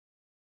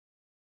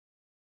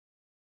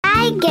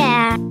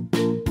tiger,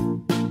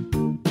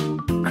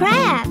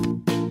 crab,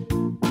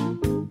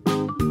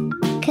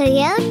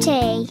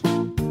 coyote,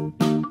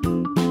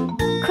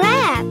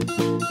 crab,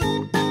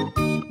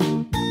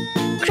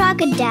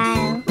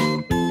 crocodile,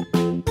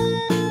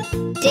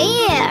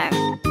 deer,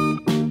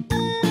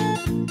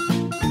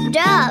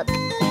 dog,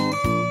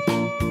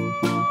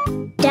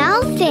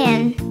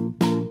 dolphin,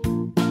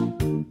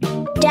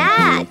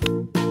 duck,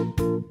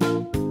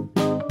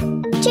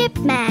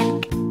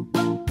 chipmunk,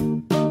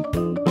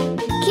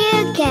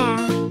 cougar,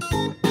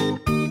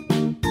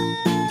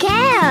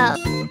 cow,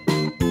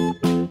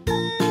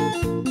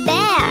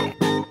 bear,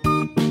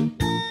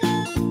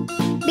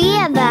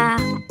 beaver,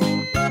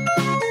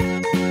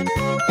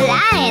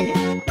 lion,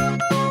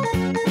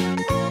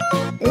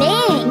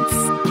 lynx,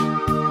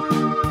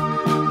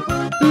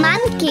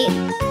 monkey,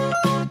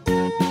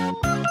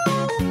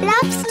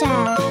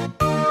 lobster,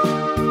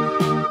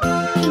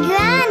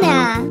 iguana,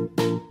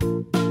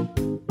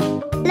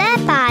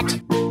 leopard,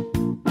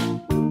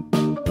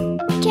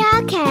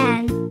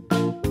 toucan,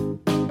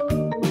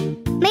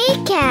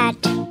 meerkat,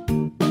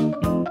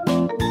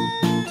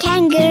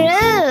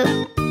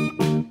 kangaroo,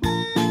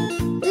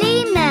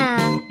 lemur,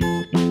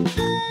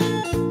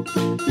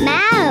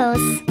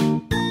 mouse,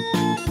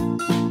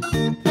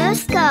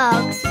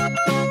 muskox,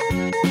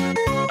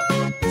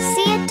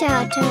 sea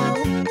turtle,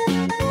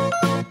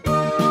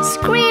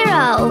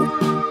 squirrel,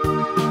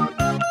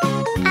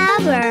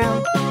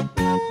 owl,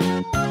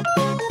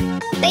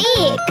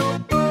 pig,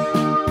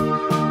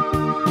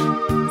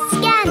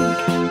 skunk,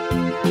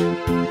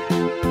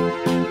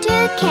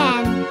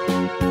 toucan,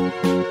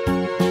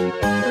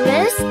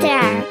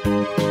 rooster,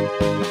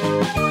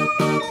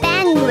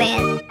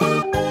 penguin,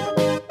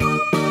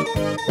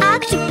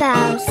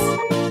 octopus,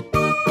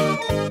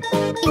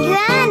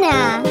 iguana,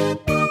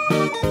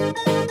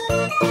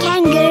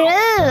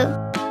 kangaroo,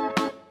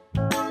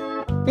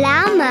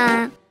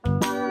 llama,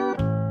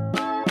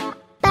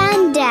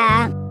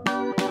 panda,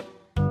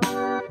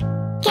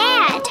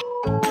 cat,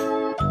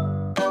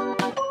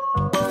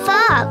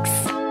 fox,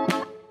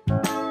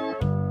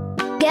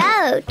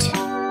 goat,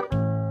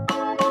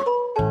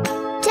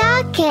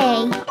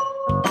 turkey,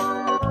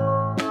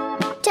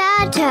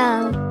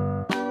 turtle,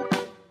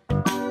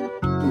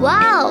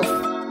 wolf,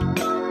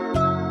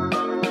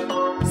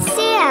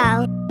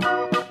 seal,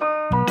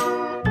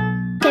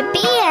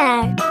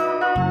 bear,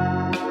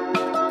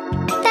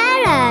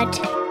 parrot,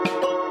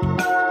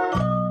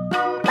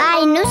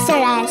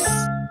 rhinoceros,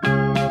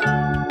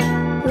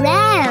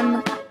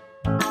 ram,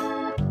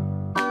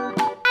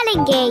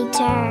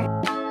 alligator,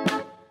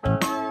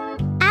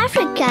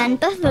 African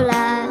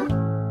buffalo,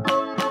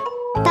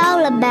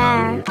 polar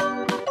bear,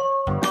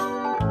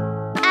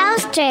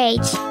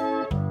 ostrich,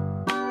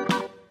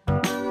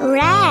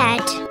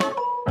 rat,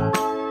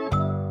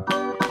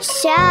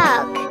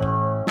 shark,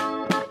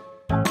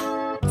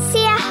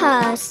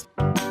 seahorse,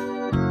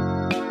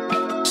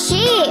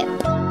 sheep,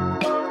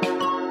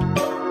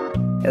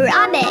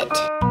 rabbit,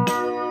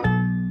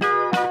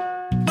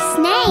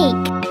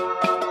 snake,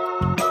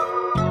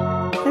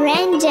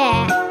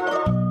 reindeer,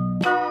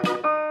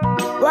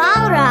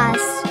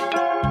 walrus,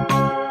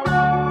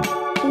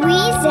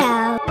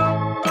 weasel,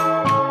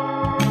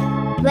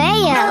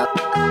 whale,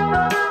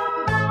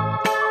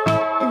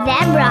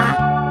 zebra,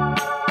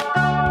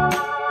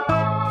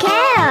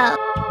 cow,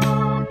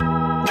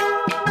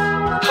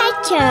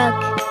 hedgehog,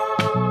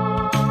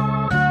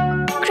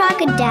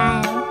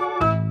 crocodile,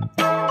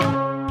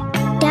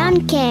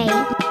 donkey,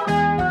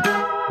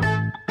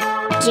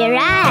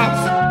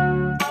 giraffe,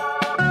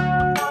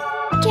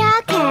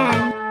 toucan,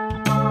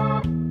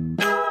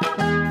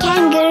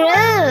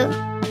 kangaroo,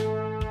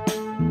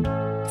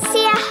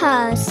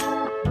 seahorse,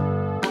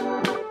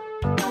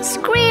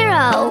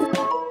 squirrel,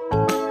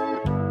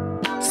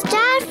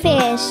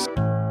 starfish,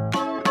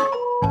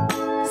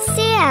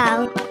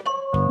 seal,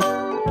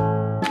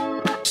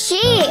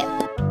 sheep,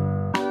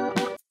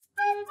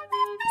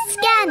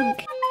 skunk,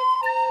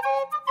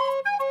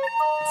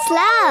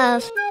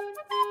 sloth,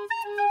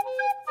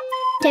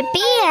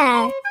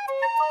 bear,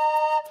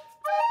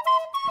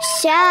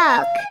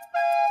 shark,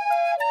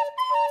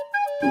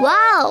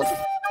 wolf,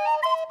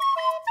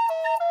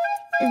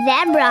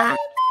 zebra,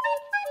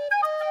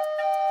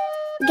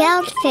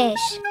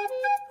 goldfish,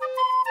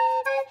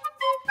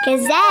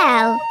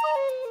 gazelle,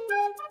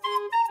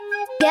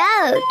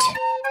 goat,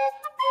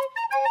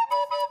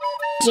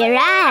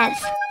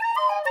 giraffe,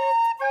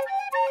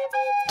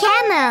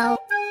 camel,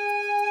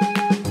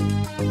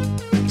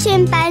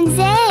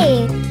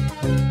 chimpanzee,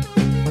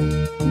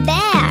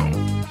 bear,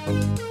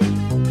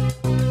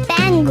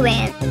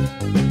 penguin,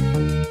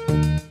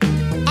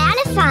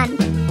 elephant,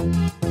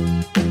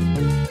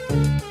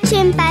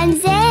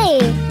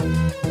 chimpanzee,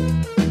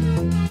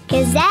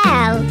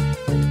 gazelle,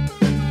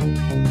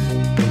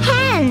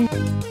 hen,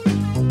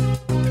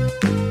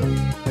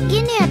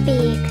 guinea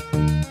pig,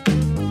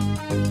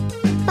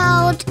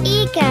 bald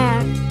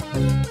eagle,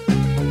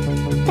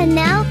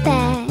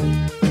 penelope,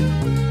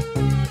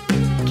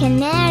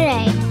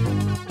 canary,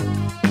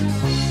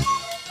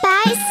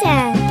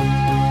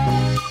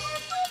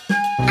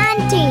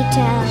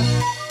 turtle,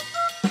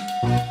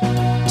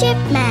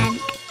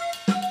 chipmunk,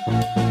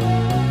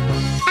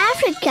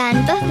 African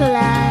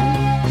buffalo,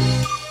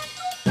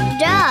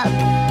 dog,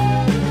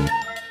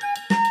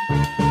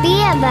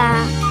 beaver,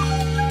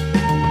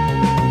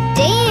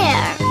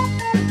 deer,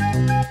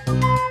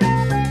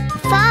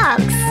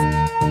 fox,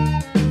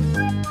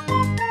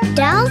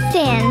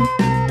 dolphin,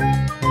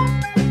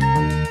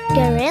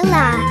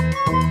 gorilla,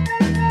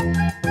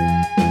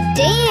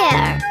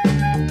 deer,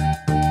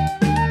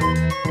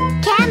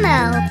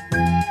 camel,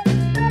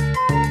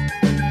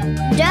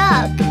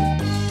 dog,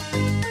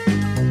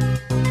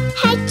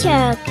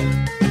 hedgehog,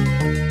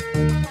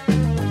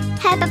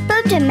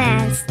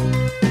 hippopotamus,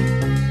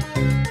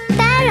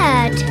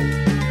 parrot,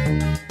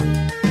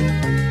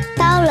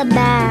 polar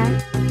bear,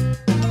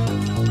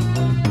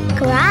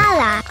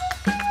 koala,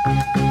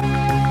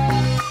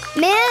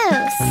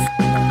 moose,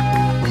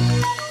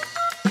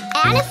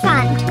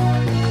 elephant,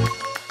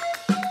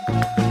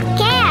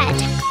 cat,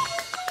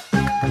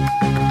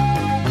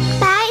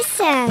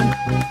 bison,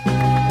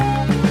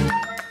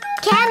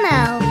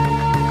 camel,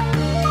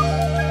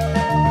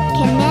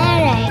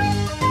 canary,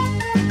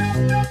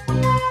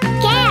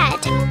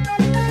 cat,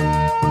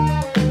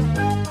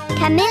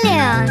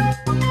 chameleon,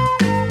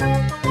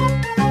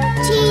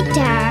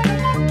 cheetah,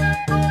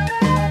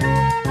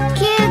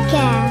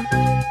 cougar,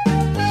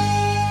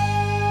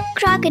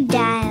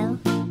 crocodile,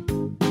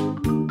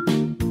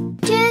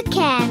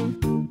 toucan,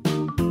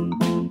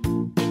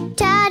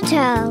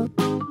 turtle,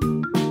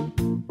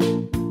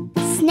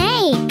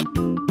 snake,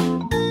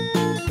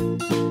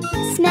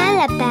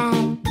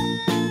 smellabag,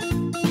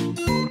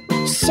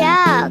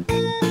 shark,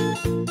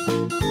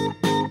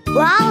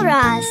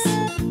 walrus,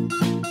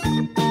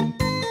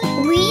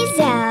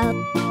 weasel,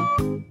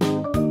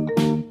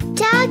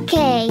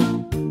 turkey,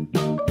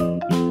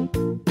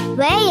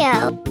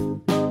 whale,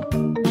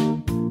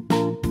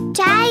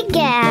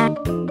 tiger,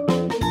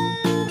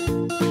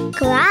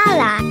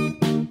 koala,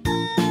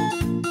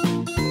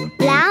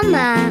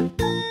 llama,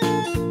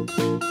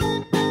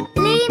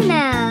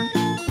 lemur,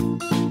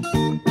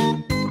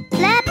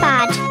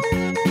 leopard,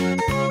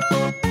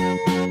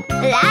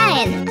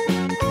 lion,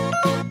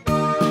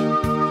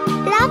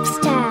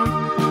 lobster,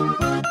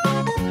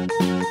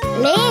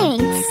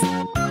 lynx,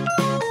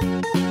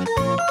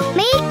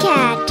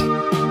 meerkat,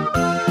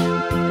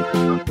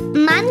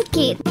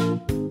 monkey,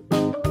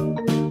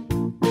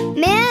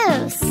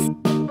 moose,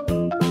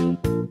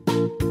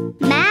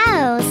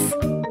 mouse,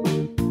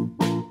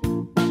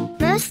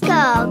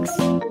 muskox,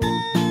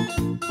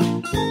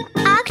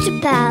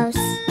 octopus,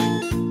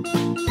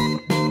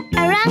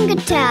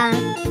 orangutan,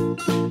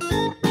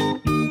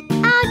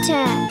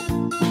 otter,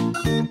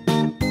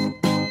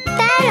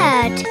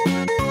 parrot,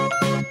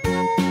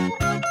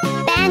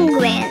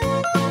 penguin,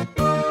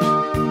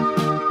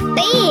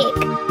 pig,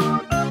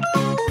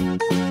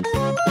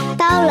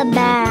 polar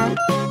bear,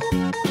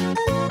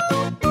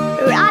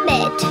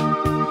 rabbit,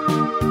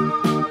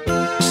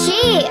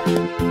 sheep,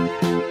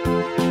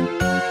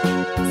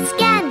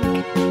 skunk,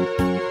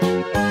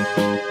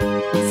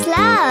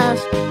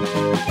 sloth,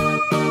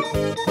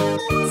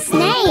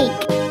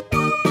 snake,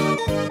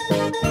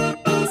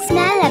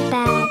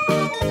 smellabag,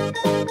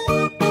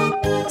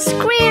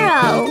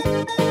 squirrel,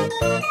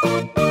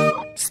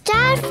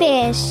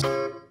 starfish,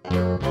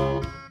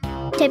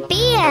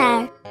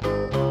 tapir,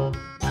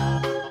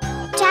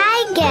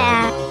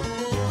 tiger,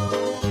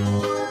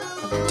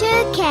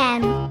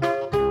 toucan,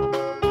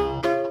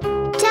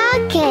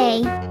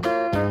 turkey,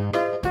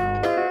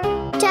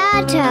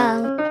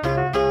 turtle,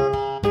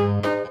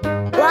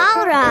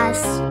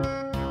 walrus,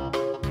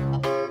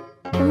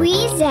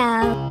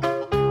 weasel,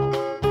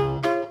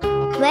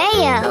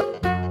 whale,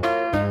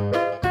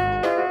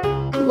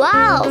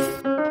 wolf,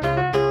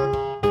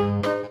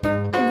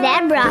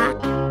 zebra,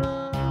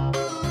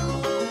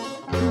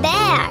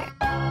 bear,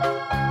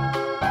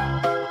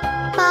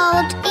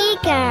 bald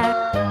eagle,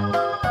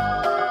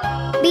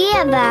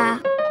 beaver,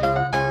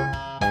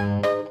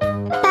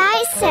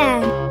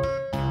 bison,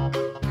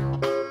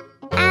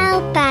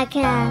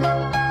 alpaca,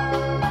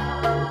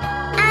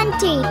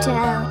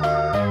 anteater,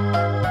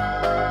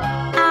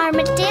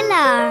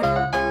 armadillo,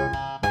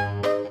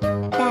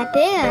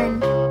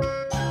 baboon,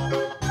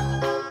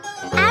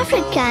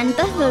 African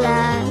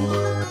buffalo,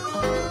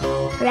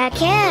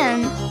 raccoon,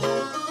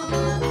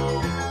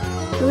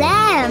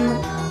 ram,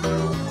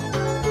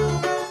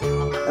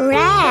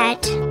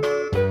 rat,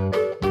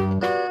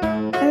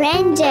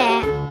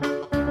 reindeer,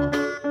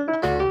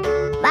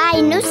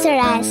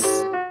 rhinoceros,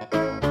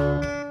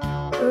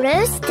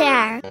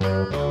 rooster,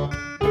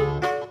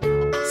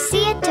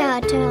 sea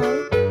turtle,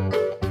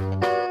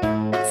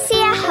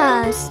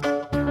 seahorse,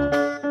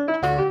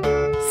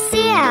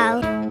 seal,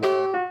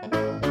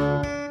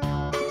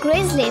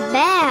 grizzly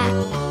bear,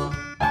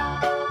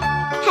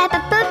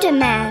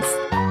 hippopotamus,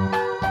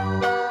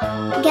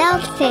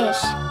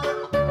 goldfish,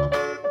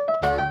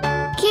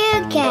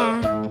 cougar,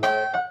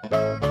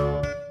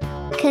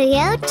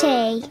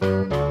 coyote,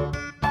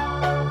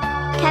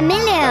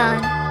 chameleon,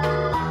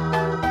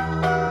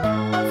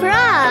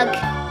 frog,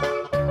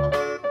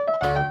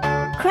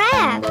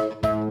 crab,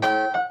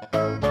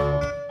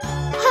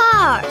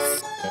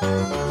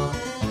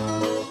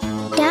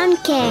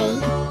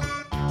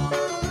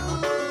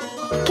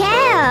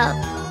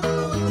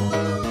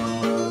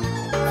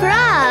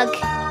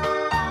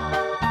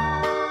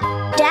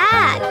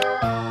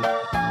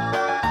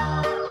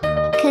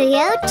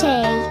 coyote,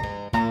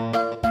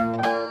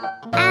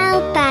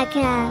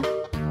 alpaca,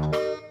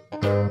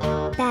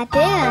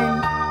 baboon,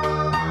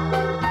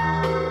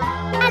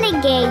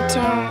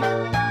 alligator,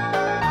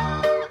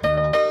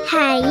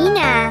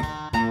 hyena,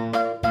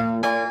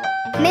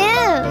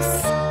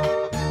 moose,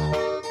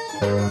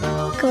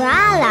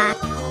 koala,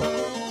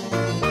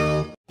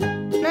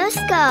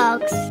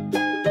 muskox,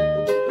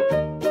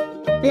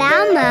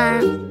 llama,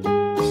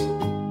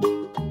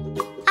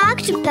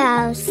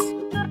 octopus,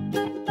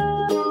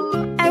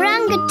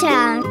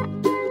 orangutan,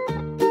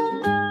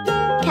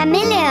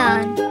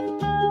 chameleon,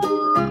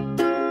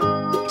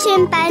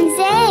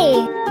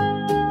 chimpanzee,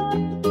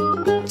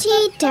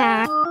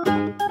 cheetah,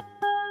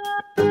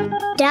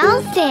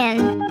 dolphin,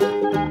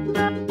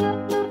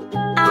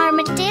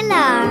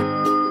 armadillo,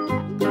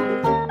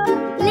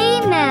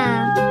 lemur,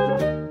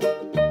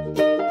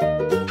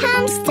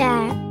 hamster,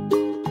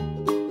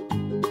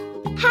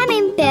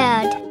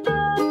 hummingbird,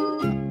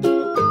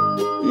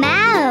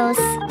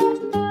 mouse,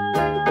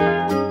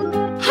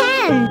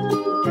 hen,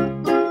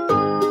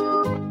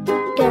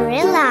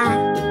 gorilla,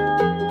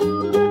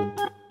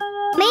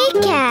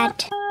 meerkat,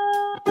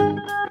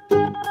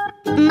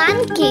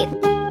 monkey,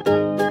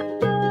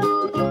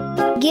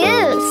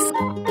 goose,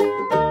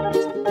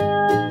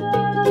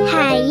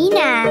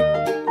 hyena,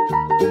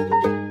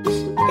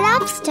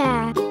 lobster,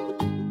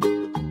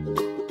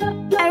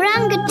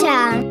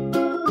 orangutan,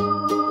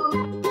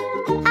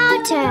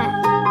 otter,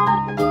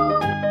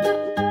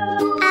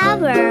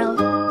 owl,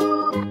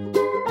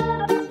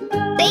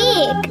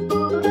 pig,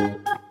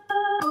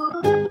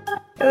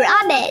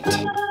 rabbit,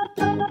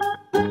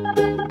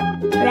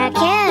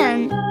 raccoon,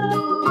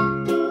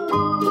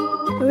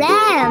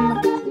 ram,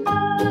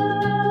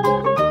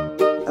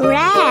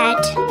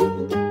 rat,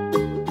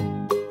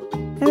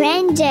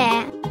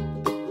 reindeer,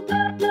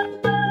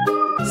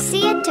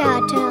 sea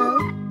turtle,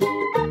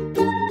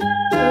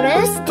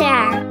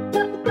 rooster,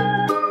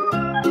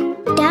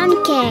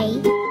 donkey,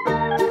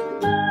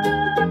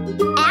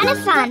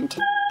 elephant,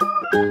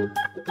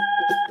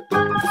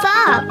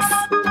 fox,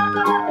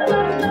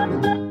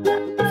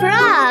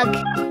 frog,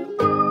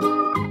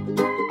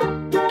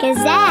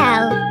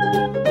 gazelle,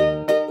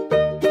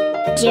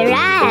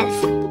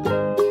 giraffe,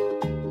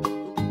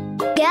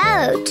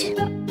 goat,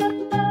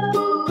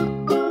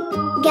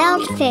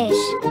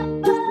 goldfish,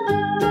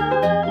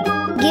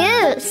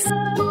 goose,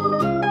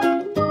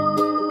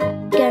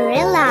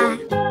 gorilla,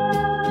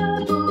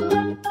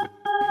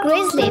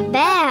 grizzly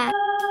bear,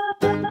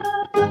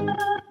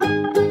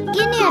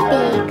 guinea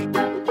pig,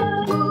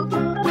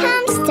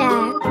 hamster,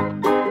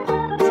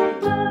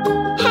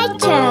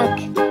 hedgehog,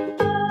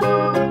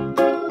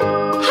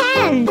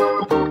 hen,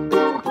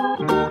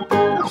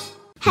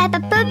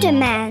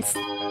 hippopotamus,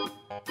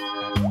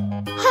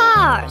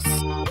 horse,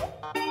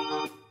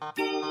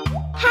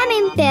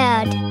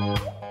 hummingbird,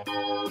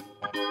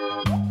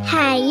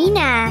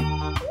 hyena,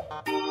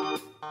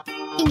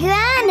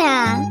 iguana,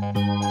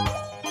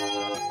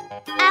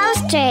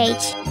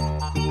 ostrich,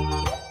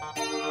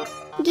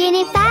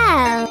 guinea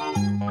fowl,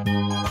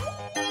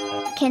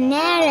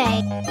 canary,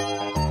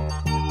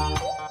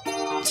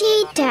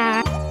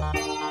 cheetah,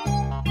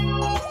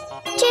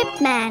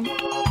 chipmunk,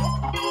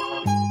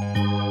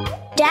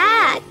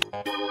 duck,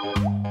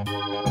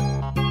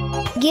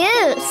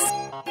 goose,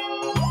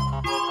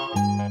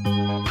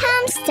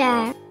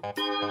 hamster,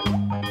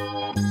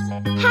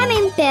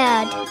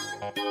 hummingbird,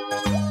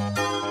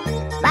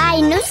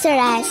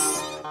 rhinoceros,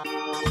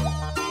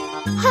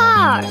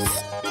 horse,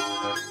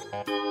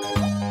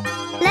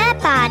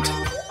 leopard,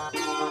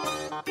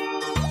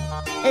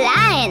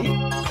 lion,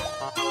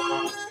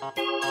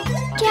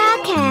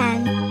 toucan,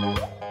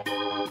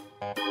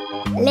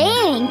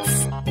 lynx,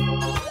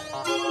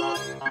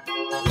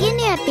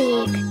 guinea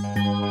pig,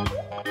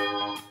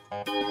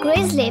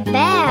 grizzly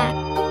bear,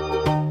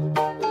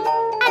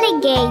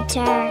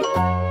 alligator,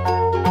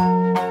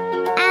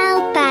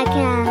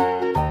 alpaca,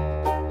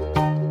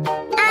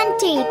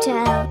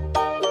 anteater,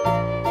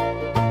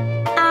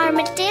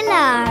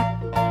 armadillo,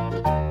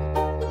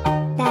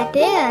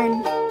 baboon,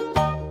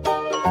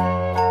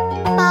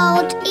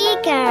 bald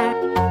eagle,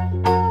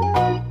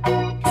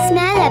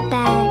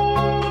 smellbird,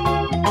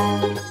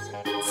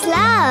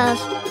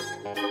 sloth,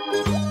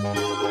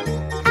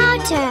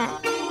 otter,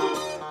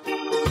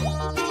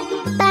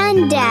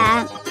 panda,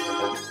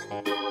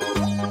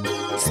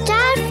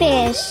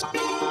 starfish,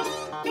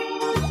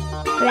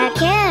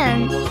 raccoon,